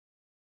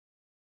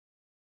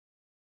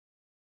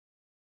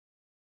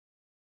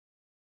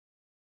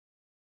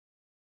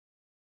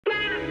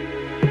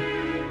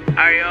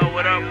Yo,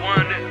 what up,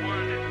 Wonder?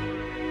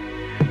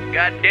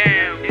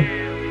 Goddamn.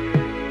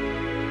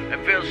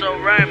 It feels so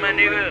right, my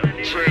nigga.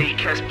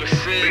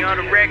 Be on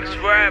the records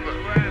forever.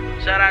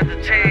 Shout out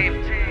to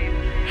team.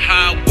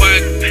 Hard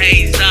work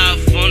pays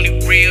off, only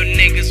real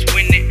niggas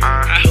win it.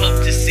 I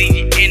hope to see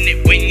you in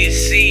it when you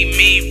see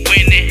me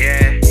winning.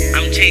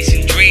 I'm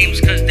chasing dreams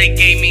cause they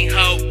gave me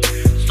hope.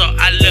 So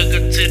I look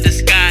up to the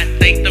sky,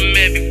 thank them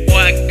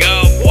everywhere I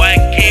go. Boy,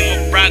 I came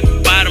a rock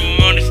bottom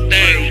on this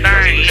thing, and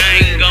I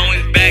ain't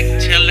going back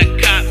till I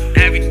cop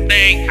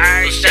everything.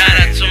 So shout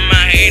out to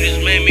my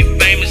haters, made me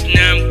famous,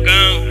 now I'm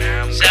gone.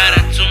 Shout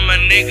out to my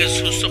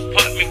niggas who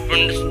support me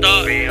from the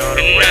start.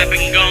 And I've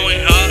been going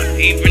hard,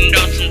 even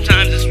though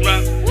sometimes it's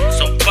rough.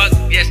 So fuck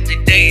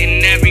yesterday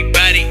and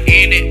everybody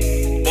in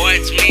it. Boy,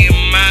 it's me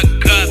and my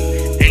cup,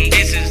 and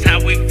this is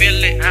how we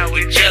feel it.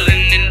 We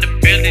chillin' in the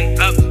building,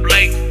 up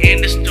late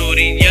in the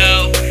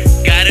studio.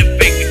 Gotta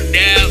figure it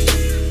out.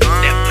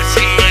 That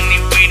pussy money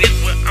weed is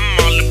what I'm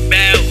all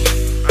about.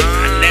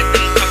 I let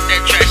them talk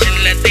that trash and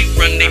let they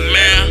run their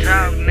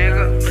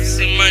mouth.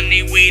 Pussy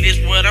money weed is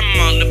what I'm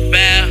all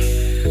about.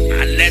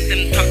 I let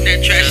them talk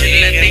that trash and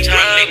let they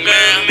run their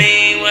mouth.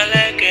 Well,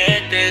 I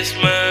get this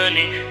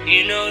money.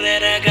 You know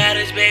that I got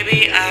this,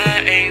 baby, I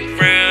ain't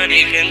frowning.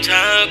 You can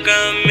talk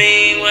on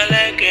me. Well,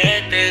 I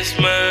get this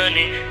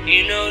money.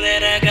 You know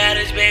that I got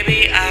this,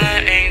 baby, I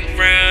ain't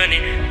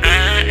frowning.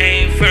 I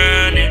ain't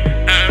frowning.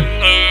 I'm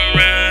gon'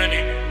 run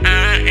it.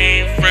 I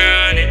ain't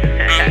frowning.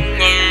 I'm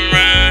gon'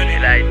 run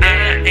it.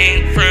 I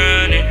ain't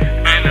frowning.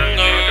 I'm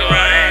gon'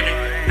 run it.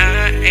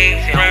 I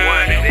ain't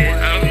frowning.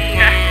 I'm gon'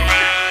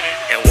 run it.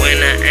 And when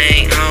I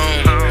ain't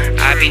home,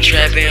 I be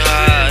trapping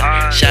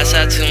hard. Shouts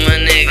out to my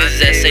niggas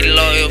that stay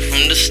loyal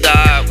from the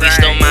start. We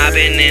still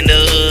mobbing in the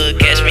hood,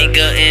 catch me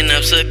cutting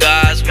up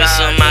cigars with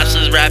some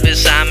mobsters right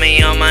beside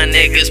me. All my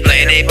niggas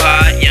play they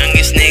part.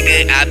 Youngest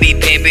nigga, I be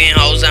pimping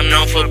hoes, I'm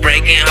known for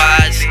breaking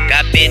hearts.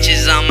 Got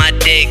bitches on my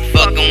dick,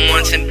 fuck them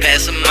once and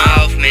pass them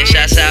off. Man,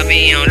 shots out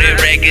me on the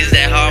records,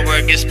 that hard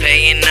work is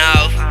paying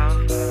off.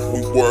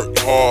 We work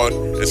hard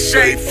and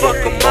say fuck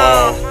them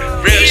all.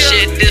 Real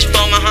shit, this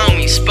for my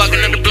homies.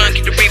 Sparking on the blunt,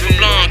 keep the reefer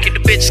blowing. Keep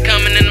the bitches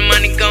coming and the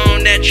money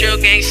gone. That trill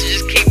gangsta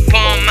just keep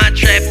pouring. My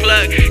trap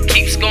plug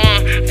keeps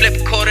going. Flip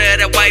a quarter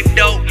of that white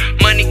dope.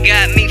 Money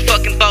got me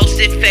fucking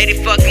boasted. Faded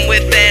fucking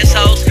with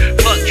assholes.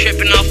 Fuck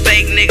tripping off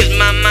fake niggas.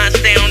 My mind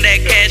stay on that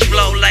cash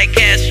flow like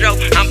Castro.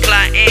 I'm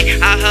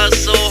plotting, I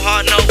hustle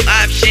hard, no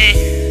option.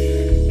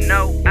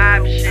 No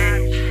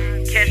option.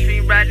 Catch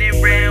me riding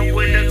around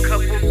with a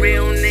couple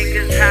real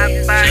niggas hot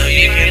by. So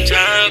you can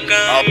talk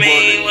on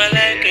me while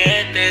I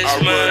get this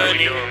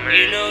money.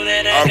 You know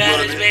that I got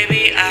this,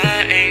 baby,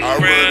 I ain't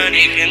running.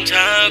 You can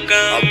talk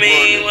on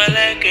me while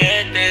I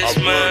get this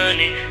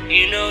money.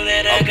 You know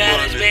that I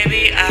got this,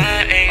 baby,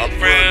 I ain't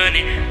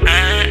running.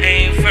 I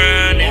ain't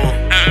running.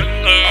 I'm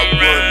gon'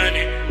 run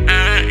it.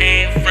 I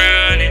ain't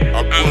running.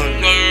 I'm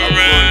gon'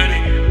 run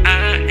it.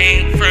 I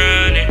ain't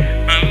running.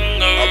 I'm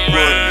gon'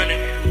 run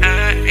it.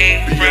 I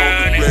ain't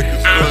running.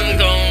 I'm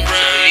gon'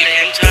 run it. You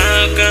can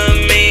talk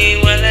on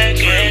me while I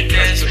get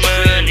this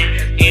money.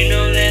 You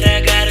know that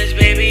I got this,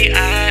 baby,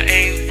 I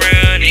ain't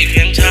running. You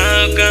can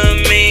talk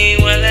on me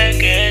while I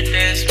get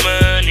this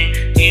money.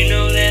 You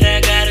know that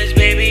I got this,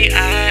 baby,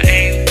 I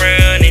ain't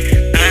running.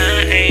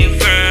 I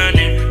ain't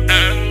running.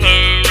 I'm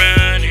gon'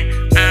 run it.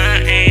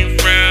 I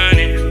ain't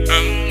running.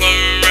 I'm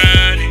gon'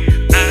 run it.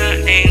 I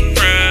ain't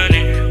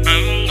running.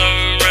 I'm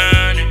gon'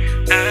 run it.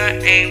 I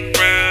ain't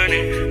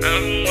running.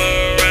 I'm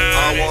gon' run it.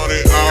 I want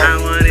it all.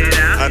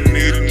 I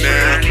need it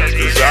now.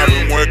 Cause I've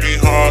been working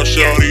hard,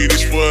 shorty,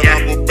 this what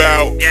I'm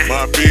about.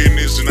 My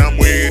business and I'm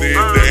with it.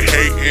 They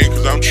hating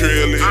cause I'm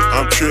trillin'.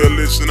 I'm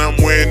trillin' and I'm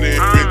winning.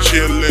 Been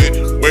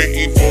chillin',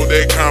 waiting for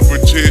that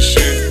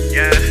competition.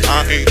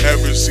 I ain't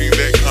ever seen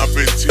that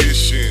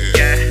competition.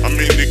 I'm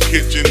in the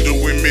kitchen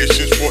doing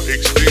missions for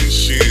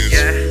extensions.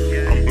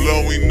 I'm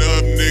blowing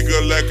up,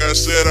 nigga, like I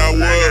said I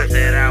would.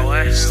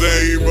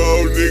 Same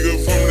old nigga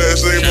from that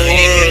same old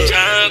hood.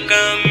 Talk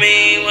on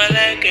me while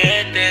I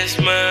get this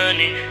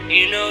money.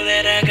 You know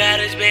that I got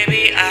this,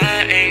 baby,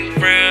 I ain't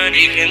running.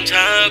 You can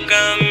talk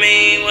on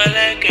me while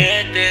I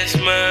get this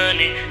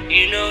money.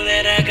 You know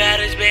that I got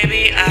this,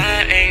 baby,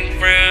 I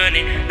ain't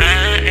running.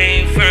 I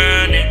ain't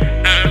running.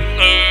 I'm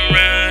gon'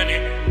 run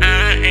it.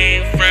 I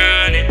ain't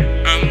running.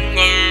 I'm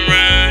gon'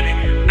 run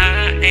it.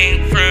 I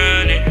ain't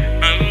running.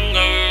 I'm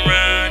gon'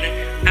 run it.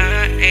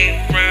 I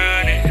ain't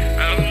running.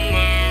 I'm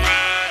gon'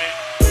 run it.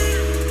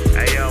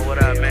 Hey yo, what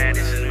up, man?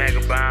 This is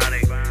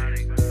Megabyonic.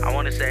 I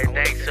want to say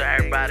thanks to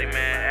everybody,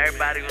 man.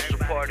 Everybody who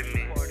supported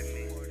me.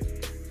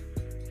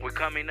 We're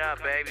coming up,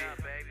 baby.